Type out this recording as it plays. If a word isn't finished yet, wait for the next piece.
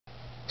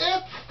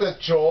The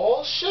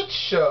Joel Shit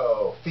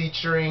Show,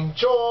 featuring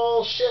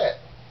Joel Shit.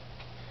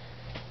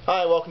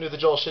 Hi, welcome to the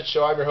Joel Shit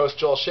Show. I'm your host,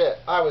 Joel Shit.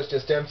 I was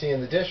just emptying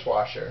the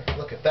dishwasher.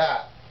 Look at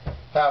that.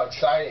 How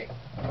exciting.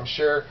 I'm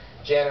sure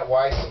Janet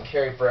Weiss and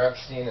Carrie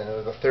Bramstein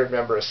and the third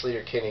member of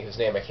Sleater Kinney, whose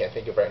name I can't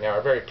think of right now,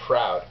 are very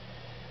proud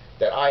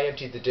that I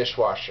emptied the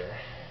dishwasher.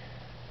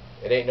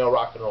 It ain't no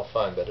rock and roll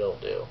fun, but it'll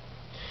do.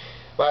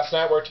 Last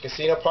night I worked a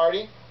casino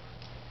party,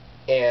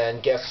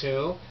 and guess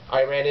who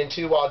I ran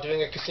into while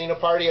doing a casino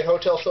party at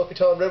Hotel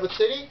Sofitel in Redwood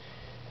City?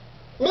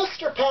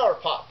 Mr. Power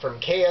Pop from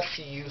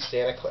KSCU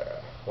Santa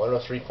Clara.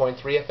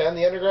 103.3 FM,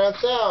 the Underground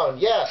Sound.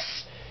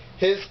 Yes,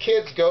 his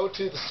kids go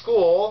to the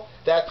school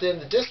that's in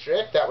the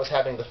district that was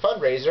having the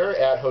fundraiser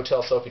at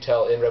Hotel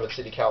Sofitel in Redwood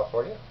City,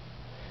 California.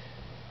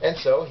 And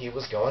so he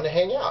was going to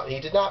hang out.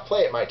 He did not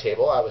play at my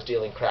table. I was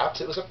dealing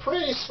craps. It was a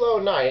pretty slow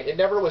night. It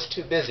never was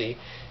too busy.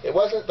 It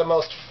wasn't the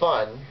most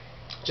fun,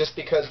 just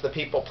because the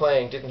people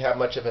playing didn't have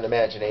much of an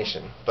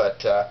imagination.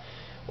 But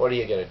what are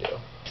you going to do?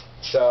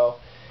 So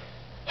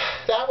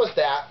that was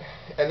that,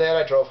 and then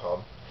I drove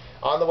home.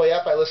 On the way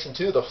up, I listened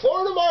to the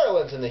Florida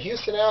Marlins and the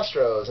Houston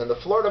Astros, and the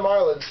Florida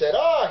Marlins said,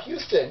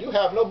 Houston, you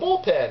have no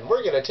bullpen.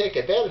 We're going to take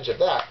advantage of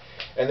that.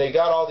 And they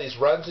got all these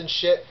runs and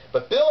shit,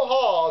 but Bill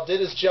Hall did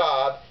his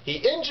job. He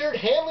injured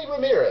Hanley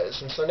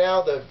Ramirez, and so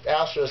now the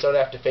Astros don't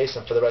have to face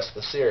him for the rest of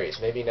the series.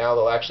 Maybe now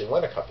they'll actually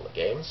win a couple of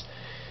games.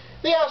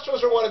 The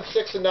Astros are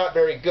 1-6 and not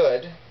very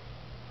good.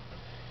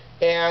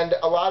 And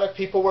a lot of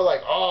people were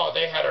like, oh,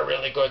 they had a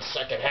really good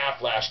second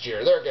half last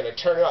year. They're going to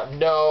turn it on.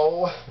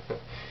 No.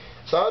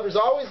 So there's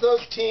always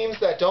those teams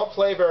that don't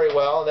play very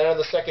well, and then in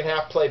the second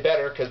half play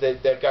better because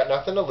they've got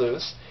nothing to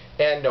lose.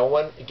 And no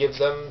one gives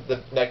them,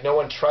 no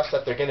one trusts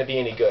that they're going to be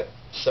any good.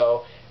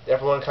 So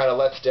everyone kind of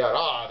lets down,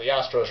 the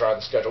Astros are on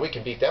the schedule, we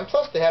can beat them.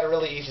 Plus they had a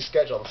really easy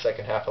schedule in the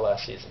second half of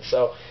last season.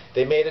 So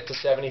they made it to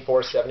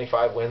 74,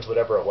 75 wins,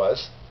 whatever it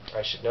was.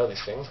 I should know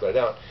these things, but I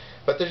don't.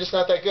 But they're just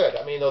not that good.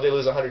 I mean, though they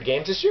lose 100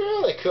 games this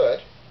year, they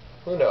could.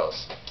 Who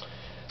knows?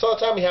 That's all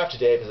the time we have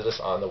today. Visit us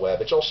on the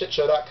web at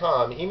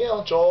joelshitshow.com.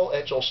 Email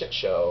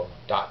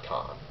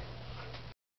joel@joelshitshow.com.